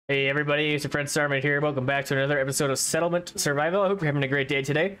Hey everybody, it's your friend Sarmate here. Welcome back to another episode of Settlement Survival. I hope you're having a great day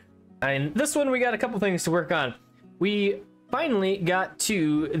today. And this one, we got a couple things to work on. We finally got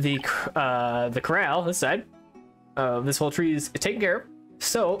to the corral, this side. This whole tree is taken care of.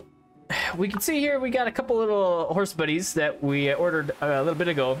 So, we can see here we got a couple little horse buddies that we ordered a little bit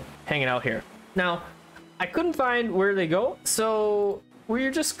ago hanging out here. Now, I couldn't find where they go, so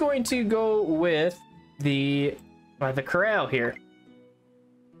we're just going to go with the corral here.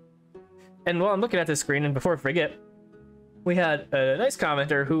 And while I'm looking at this screen, and before I forget, we had a nice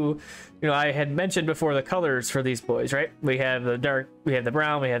commenter who, I had mentioned before the colors for these boys, right? We have the dark, we have the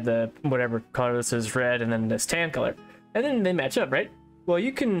brown, we have the whatever color this is, red, and then this tan color. And then they match up, right? Well,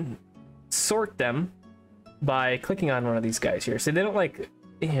 you can sort them by clicking on one of these guys here. So they don't I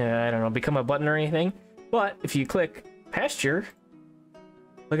don't know, become a button or anything. But if you click pasture,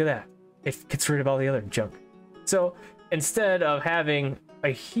 look at that. It gets rid of all the other junk. So instead of having a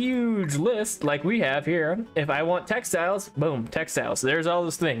huge list like we have here, if I want textiles, boom, textiles. There's all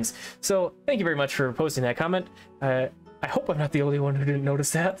those things. So thank you very much for posting that comment. I hope I'm not the only one who didn't notice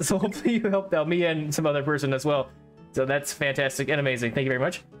that. So hopefully you helped out me and some other person as well. So that's fantastic and amazing. Thank you very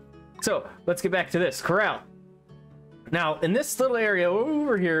much. So let's get back to this corral. Now in this little area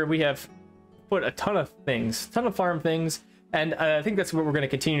over here, we have put a ton of things, ton of farm things. And I think that's what we're going to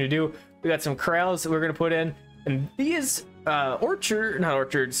continue to do. We got some corrals that we're going to put in, and these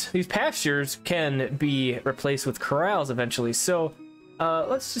these pastures can be replaced with corrals eventually. So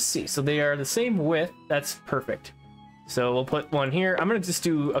let's just see. So they are the same width. That's perfect. So we'll put one here. I'm going to just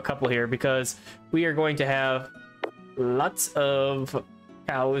do a couple here because we are going to have lots of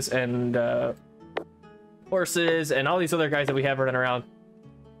cows and horses and all these other guys that we have running around.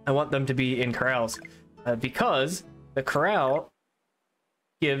 I want them to be in corrals because the corral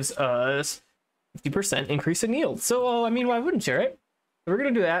gives us 50% increase in yield. So I mean, why wouldn't you, right? So we're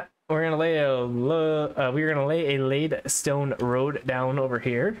gonna do that. We're gonna lay a laid stone road down over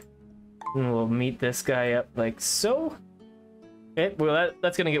here, and we'll meet this guy up like so. Okay, well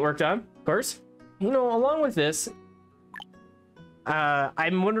that's gonna get worked on, of course. Along with this,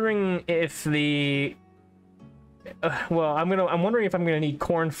 I'm wondering if the I'm wondering if I'm gonna need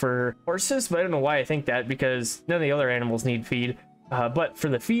corn for horses, but I don't know why I think that, because none of the other animals need feed. But for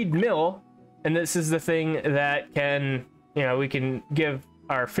the feed mill, and this is the thing that can, we can give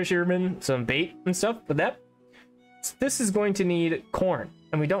our fishermen some bait and stuff with that. So this is going to need corn,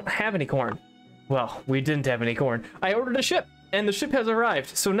 and we don't have any corn. Well, we didn't have any corn. I ordered a ship, and the ship has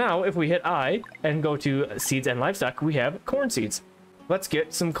arrived. So now if we hit I and go to seeds and livestock, we have corn seeds. Let's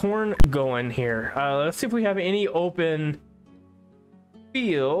get some corn going here. Let's see if we have any open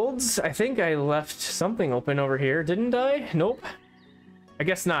fields. I think I left something open over here, didn't I? Nope. I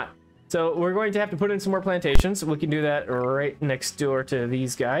guess not. So we're going to have to put in some more plantations. We can do that right next door to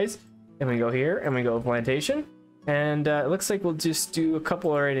these guys. And we go here and we go plantation. And it looks like we'll just do a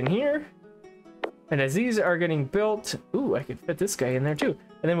couple right in here. And as these are getting built, ooh, I could fit this guy in there too.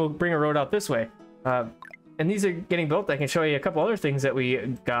 And then we'll bring a road out this way. And these are getting built. I can show you a couple other things that we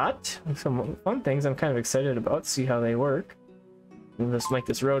got. Some fun things I'm kind of excited about. See how they work. We'll just make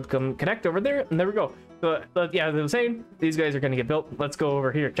this road connect over there. And there we go. So, yeah, as I was saying, these guys are going to get built. Let's go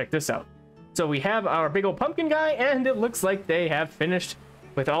over here. Check this out. So we have our big old pumpkin guy, and it looks like they have finished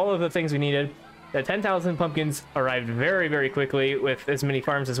with all of the things we needed. The 10,000 pumpkins arrived very, very quickly with as many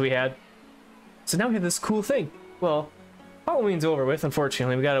farms as we had. So now we have this cool thing. Well, Halloween's over with,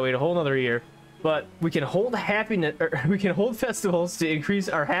 unfortunately. We got to wait a whole nother year. But we can hold we can hold festivals to increase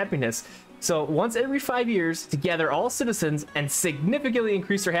our happiness. So once every 5 years, to gather all citizens and significantly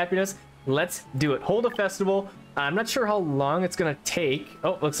increase their happiness, let's do it. Hold a festival. I'm not sure how long it's gonna take.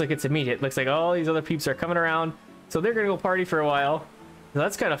 Oh, looks like it's immediate. Looks like all these other peeps are coming around, so they're gonna go party for a while. So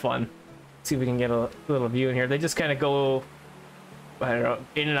that's kind of fun. Let's see if we can get a little view in here. They just kind of go, I don't know,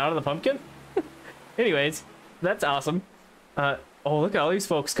 in and out of the pumpkin. Anyways, that's awesome. Oh, look at all these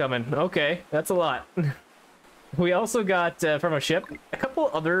folks coming. Okay, that's a lot. We also got from a ship a couple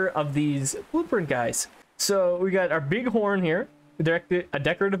other of these blueprint guys. So we got our big horn here, a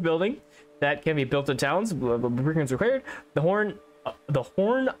decorative building that can be built in towns. Blueprints required. The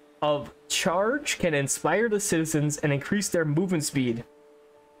horn of charge can inspire the citizens and increase their movement speed.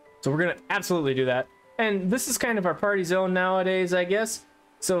 So we're gonna absolutely do that. And this is kind of our party zone nowadays, I guess.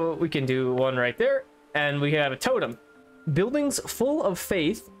 So we can do one right there, and we have a totem. Buildings full of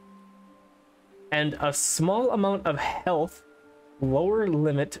faith and a small amount of health, lower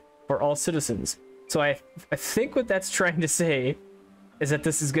limit for all citizens. So I think what that's trying to say is that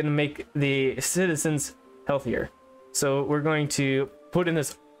this is going to make the citizens healthier. So we're going to put in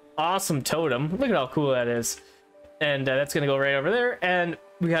this awesome totem. Look at how cool that is. And that's going to go right over there. And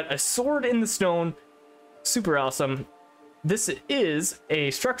We got a sword in the stone. Super awesome. This is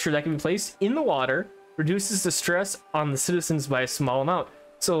a structure that can be placed in the water, reduces the stress on the citizens by a small amount.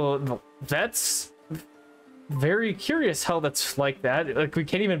 So that's very curious how that's like that. Like, we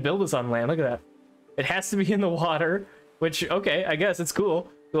can't even build this on land. Look at that. It has to be in the water, which, okay, I guess it's cool.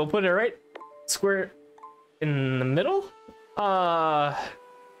 We'll put it right square in the middle. I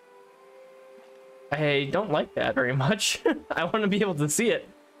don't like that very much. I want to be able to see it.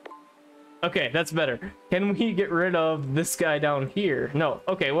 Okay, that's better. Can we get rid of this guy down here? No.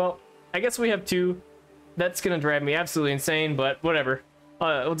 Okay, well, I guess we have two. That's gonna drive me absolutely insane, but whatever.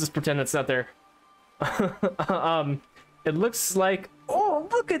 We'll just pretend it's not there. It looks like, oh,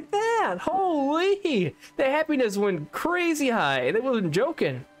 look at that! Holy! The happiness went crazy high. They wasn't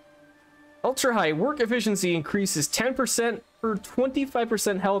joking. Ultra high work efficiency increases 10% for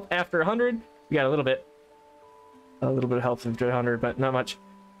 25% health after 100. We got a little bit of health after 100, but not much.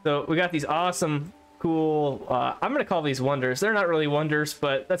 So we got these awesome, cool, I'm gonna call these wonders. They're not really wonders,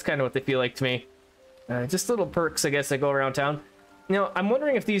 but that's kind of what they feel like to me. Just little perks, I guess, that go around town. Now, I'm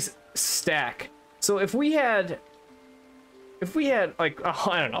wondering if these stack. So if we had like,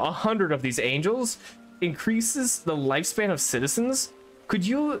 I don't know, 100 of these angels, increases the lifespan of citizens. Could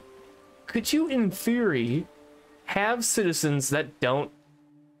you in theory have citizens that don't,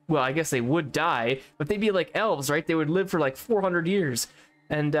 well, I guess they would die, but they'd be like elves, right? They would live for like 400 years.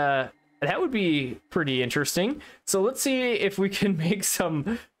 And that would be pretty interesting. So let's see if we can make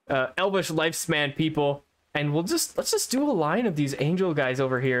some elvish lifespan people, and let's just do a line of these angel guys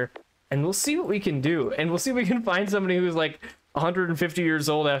over here, and we'll see what we can do. And we'll see if we can find somebody who's like 150 years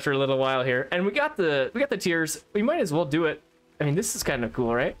old after a little while here. And we got the tiers. We might as well do it. I mean, this is kind of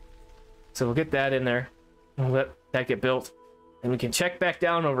cool, right? So we'll get that in there. We'll let that get built. And we can check back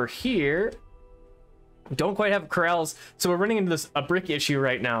down over here. Don't quite have corrals, so we're running into a brick issue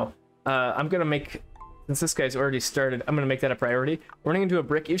right now. I'm gonna make, since this guy's already started, I'm gonna make that a priority. We're running into a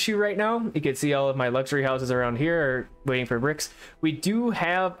brick issue right now. You can see all of my luxury houses around here are waiting for bricks. We do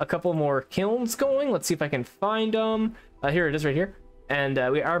have a couple more kilns going. Let's see if I can find them. Here it is right here. And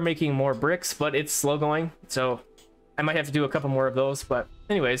we are making more bricks, but it's slow going, so I might have to do a couple more of those. But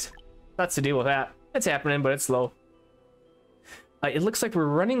anyways, that's to deal with that. It's happening, but it's slow. It looks like we're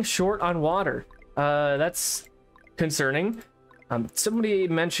running short on water. That's concerning. Somebody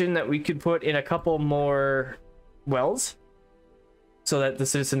mentioned that we could put in a couple more wells so that the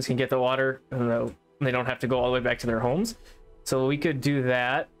citizens can get the water and they don't have to go all the way back to their homes. So we could do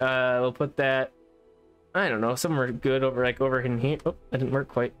that. We'll put that, I don't know, somewhere good over, like over in here. Oh, that didn't work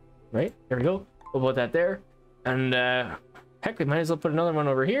quite right. There we go. We'll put that there. And heck, we might as well put another one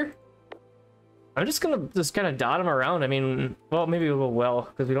over here. I'm just gonna kind of dot them around. I mean, well, maybe a little well,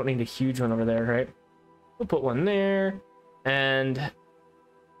 because we don't need a huge one over there, right? We'll put one there, and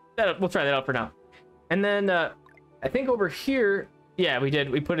we'll try that out for now. And then I think over here, yeah, we did.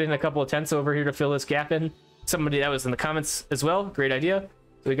 We put in a couple of tents over here to fill this gap in. Somebody that was in the comments as well. Great idea.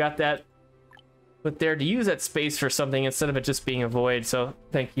 So we got that put there to use that space for something instead of it just being a void. So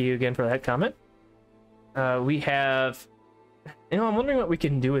thank you again for that comment. We have, I'm wondering what we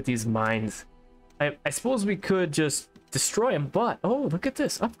can do with these mines. I suppose we could just destroy them, but oh, look at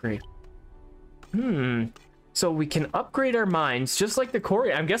this upgrade. So we can upgrade our mines just like the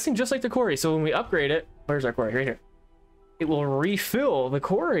quarry. I'm guessing just like the quarry. So when we upgrade it, where's our quarry? Right here. It will refill the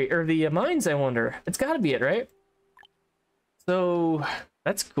quarry or the mines. I wonder. It's got to be it, right? So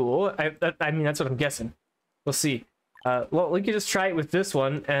that's cool. I mean, that's what I'm guessing. We'll see. Well, we can just try it with this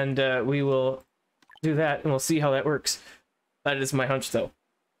one, and we will do that, and we'll see how that works. That is my hunch, though.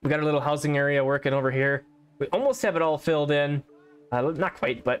 We got a little housing area working over here. We almost have it all filled in. Not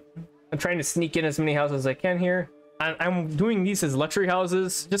quite, but I'm trying to sneak in as many houses as I can here. I'm doing these as luxury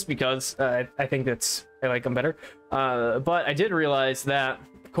houses just because I think I like them better. But I did realize that,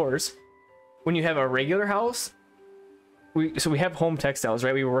 of course, when you have a regular house, we have home textiles,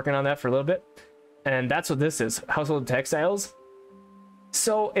 right? We were working on that for a little bit, and that's what this is, household textiles.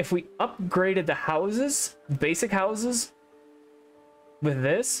 So if we upgraded the houses, basic houses, with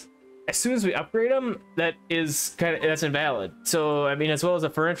this, as soon as we upgrade them, that's invalid. So I mean, as well as the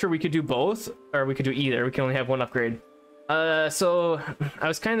furniture, we could do both, or we could do either. We can only have one upgrade. So I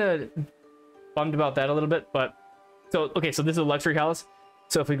was kind of bummed about that a little bit, but okay, so this is a luxury house.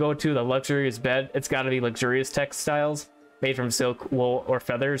 So if we go to the luxurious bed, it's got to be luxurious textiles made from silk, wool, or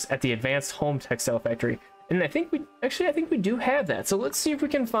feathers at the Advanced Home Textile Factory. And I think we do have that. So let's see if we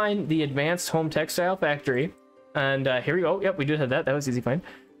can find the Advanced Home Textile Factory. And here we go. Yep, we do have that. That was easy find.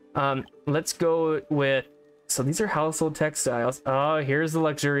 Let's go with, so these are household textiles. Oh, here's the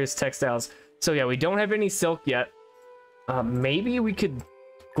luxurious textiles. So yeah, we don't have any silk yet. Maybe we could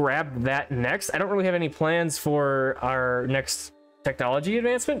grab that next. I don't really have any plans for our next technology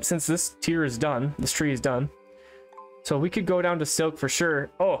advancement since this tier is done. This tree is done. So we could go down to silk for sure.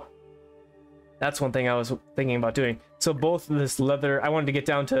 Oh, that's one thing I was thinking about doing. So both this leather, I wanted to get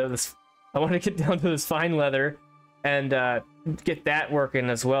down to this. I want to get down to this fine leather and get that working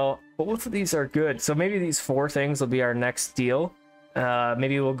as well. But both of these are good. So maybe these 4 things will be our next deal.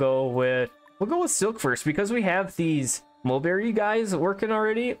 Maybe we'll go with silk first because we have these mulberry guys working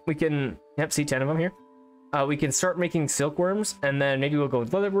already. We can, yep, see 10 of them here. We can start making silkworms, and then maybe we'll go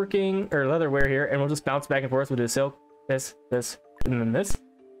with leatherworking or leatherware here, and we'll just bounce back and forth. We'll do silk, this, and then this,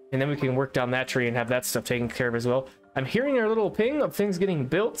 and then we can work down that tree and have that stuff taken care of as well. I'm hearing our little ping of things getting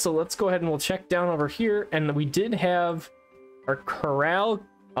built, so let's go ahead and we'll check down over here. And we did have our corral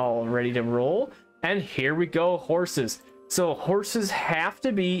all ready to roll, and here we go, horses. So horses have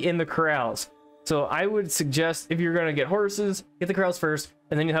to be in the corrals. So I would suggest if you're going to get horses, get the corrals first,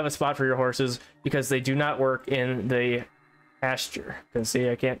 and then you have a spot for your horses because they do not work in the pasture. Because see,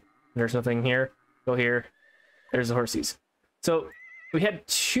 I can't, there's nothing here. Go here. There's the horsies. So we had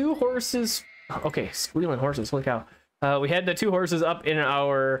 2 horses. Okay, squealing horses. Holy cow. We had the 2 horses up in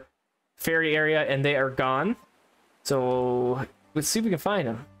our ferry area and they are gone. So let's see if we can find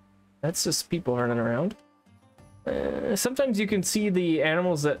them. That's just people running around. Sometimes you can see the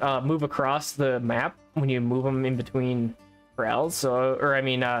animals that move across the map when you move them in between corrals. So, or I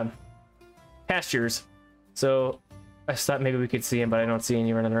mean, pastures. So I thought maybe we could see them, but I don't see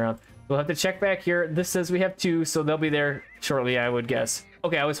any running around. We'll have to check back here. This says we have 2, so they'll be there shortly, I would guess.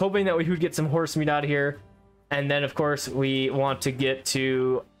 Okay, I was hoping that we would get some horse meat out of here. And then, of course, we want to get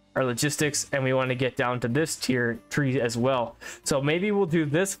to our logistics, and we want to get down to this tier tree as well. So maybe we'll do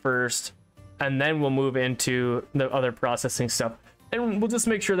this first, and then we'll move into the other processing stuff. And we'll just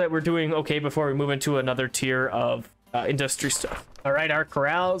make sure that we're doing okay before we move into another tier of industry stuff. All right, our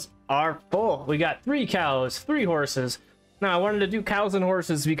corrals are full. We got 3 cows, 3 horses. Now, I wanted to do cows and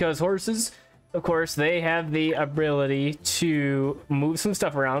horses because horses, of course, they have the ability to move some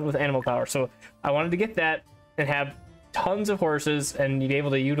stuff around with animal power. So I wanted to get that and have tons of horses and be able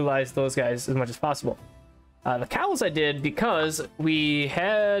to utilize those guys as much as possible. The cows I did because we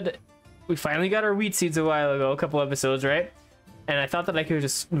finally got our wheat seeds a while ago, a couple episodes, right? And I thought that I could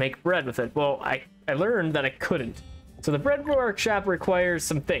just make bread with it. Well, I learned that I couldn't. So the bread workshop requires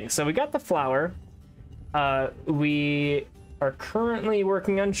some things. So we got the flour. We are currently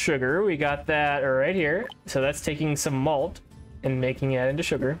working on sugar. We got that right here. So that's taking some malt and making it into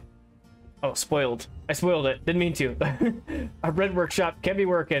sugar. Oh, spoiled. I spoiled it. Didn't mean to. Our bread workshop can be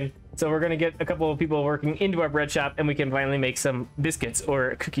working. So we're going to get a couple of people working into our bread shop and we can finally make some biscuits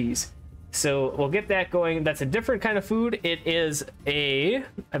or cookies. So we'll get that going. That's a different kind of food. It is I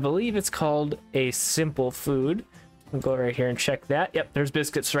believe it's called a simple food. We'll go right here and check that. Yep, there's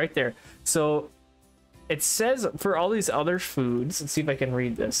biscuits right there. So it says for all these other foods, let's see if I can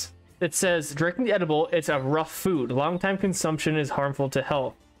read this. It says directly edible, it's a rough food. Long time consumption is harmful to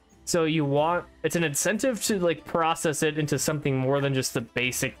health. So it's an incentive to like process it into something more than just the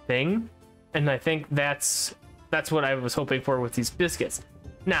basic thing. And I think that's what I was hoping for with these biscuits.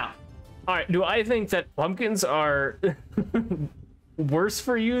 Now, all right, do I think that pumpkins are worse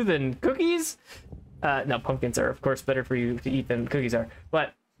for you than cookies? No, pumpkins are of course better for you to eat than cookies are,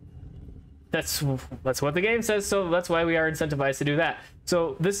 but that's what the game says, so that's why we are incentivized to do that.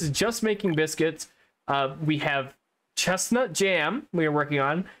 So this is just making biscuits. We have chestnut jam we are working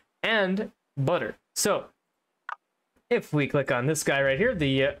on, and butter. So if we click on this guy right here,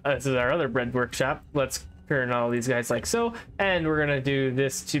 this is our other bread workshop. Let's turn all these guys like so, and we're gonna do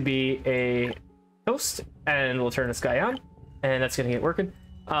this to be a toast, and we'll turn this guy on, and that's gonna get working.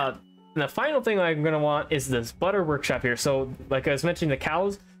 The final thing I'm gonna want is this butter workshop here. So like I was mentioning, the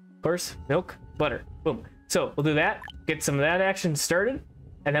cows, of course, milk, butter, boom. So we'll do that, get some of that action started,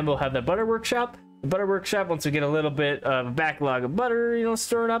 and then we'll have the butter workshop. The butter workshop, once we get a little bit of a backlog of butter,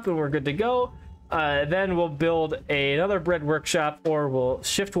 stored up and we're good to go, then we'll build another bread workshop, or we'll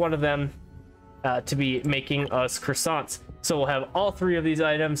shift one of them to be making us croissants. So we'll have all 3 of these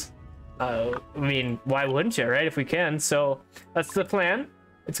items. I mean, why wouldn't you, right? If we can. So that's the plan.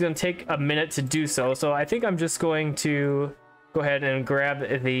 It's going to take a minute to do so. So I think I'm just going to go ahead and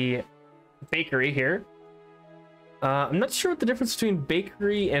grab the bakery here. I'm not sure what the difference between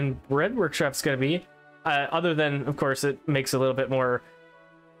bakery and bread workshop is going to be, other than, of course, it makes a little bit more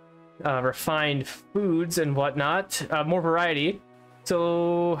refined foods and whatnot, more variety.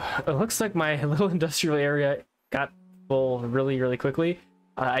 So it looks like my little industrial area got full really, really quickly.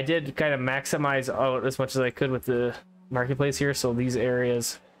 I did kind of maximize out as much as I could with the marketplace here. So these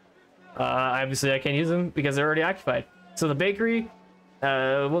areas, obviously I can't use them because they're already occupied. So the bakery,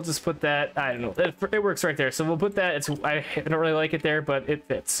 We'll just put that, I don't know, it works right there. So we'll put that, I don't really like it there, but it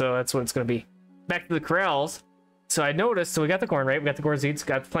fits. So that's what it's going to be. Back to the corrals. So I noticed, so we got the corn, right? We got the corn seeds,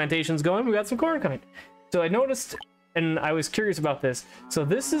 got the plantations going, we got some corn coming. So I noticed, and I was curious about this. So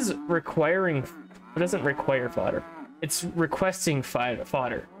this is requiring, it doesn't require fodder. It's requesting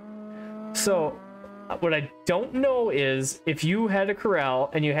fodder. So what I don't know is if you had a corral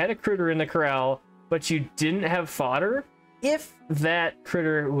and you had a critter in the corral, but you didn't have fodder, if that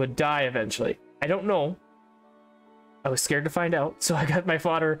critter would die eventually. I don't know. I was scared to find out. So I got my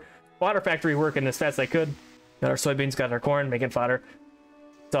fodder factory working as fast as I could. Got our soybeans, got our corn, making fodder.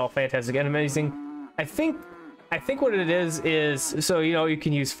 It's all fantastic and amazing. I think what it is so, you know, you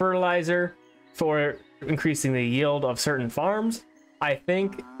can use fertilizer for increasing the yield of certain farms. I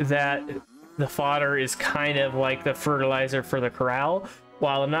think that the fodder is kind of like the fertilizer for the corral.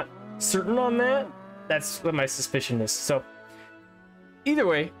 While I'm not certain on that, that's what my suspicion is. So either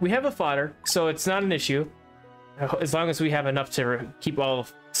way, we have a fodder, so it's not an issue as long as we have enough to keep all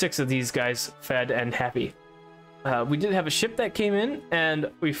 6 of these guys fed and happy. We did have a ship that came in, and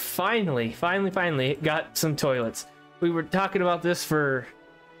we finally got some toilets. We were talking about this for,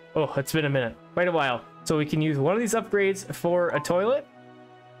 oh, it's been a minute, quite a while. So we can use one of these upgrades for a toilet.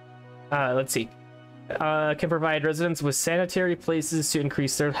 Let's see. Can provide residents with sanitary places to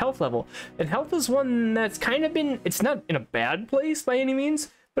increase their health level. And health is one that's kind of been, it's not in a bad place by any means,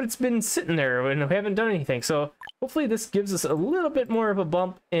 but it's been sitting there and we haven't done anything. So hopefully this gives us a little bit more of a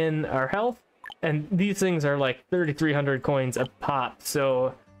bump in our health. And these things are like 3,300 coins a pop.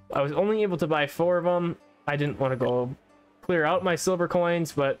 So I was only able to buy 4 of them. I didn't want to go clear out my silver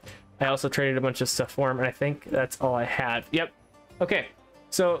coins, but I also traded a bunch of stuff for them. And I think that's all I had. Yep. Okay.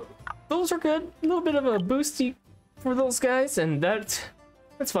 So those are good. A little bit of a boosty for those guys. And that's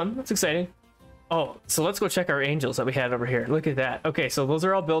fun. That's exciting. Oh, so let's go check our angels that we had over here. Look at that. Okay. So those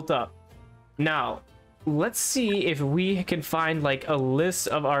are all built up. Now, let's see if we can find like a list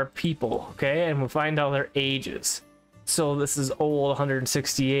of our people, okay? And we'll find all their ages. So this is old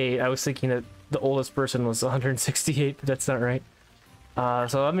 168. I was thinking that the oldest person was 168, but that's not right.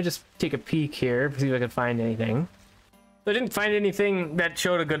 So let me just take a peek here, see if I can find anything. I didn't find anything that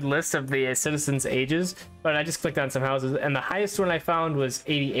showed a good list of the citizens' ages, but I just clicked on some houses, and the highest one I found was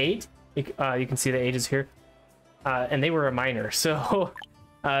 88. You can see the ages here, and they were a miner, so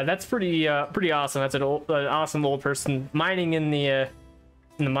that's pretty awesome. That's an awesome old person mining in the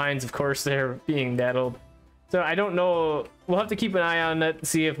mines. Of course, they're being that old. So I don't know. We'll have to keep an eye on it,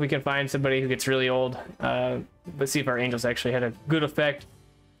 see if we can find somebody who gets really old. But see if our angels actually had a good effect.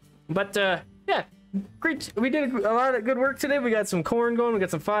 But yeah, great. We did a lot of good work today. We got some corn going, we got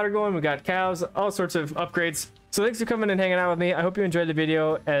some fodder going, we got cows, all sorts of upgrades. So thanks for coming and hanging out with me. I hope you enjoyed the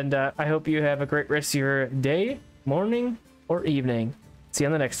video, and I hope you have a great rest of your day, morning, or evening. See you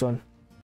on the next one.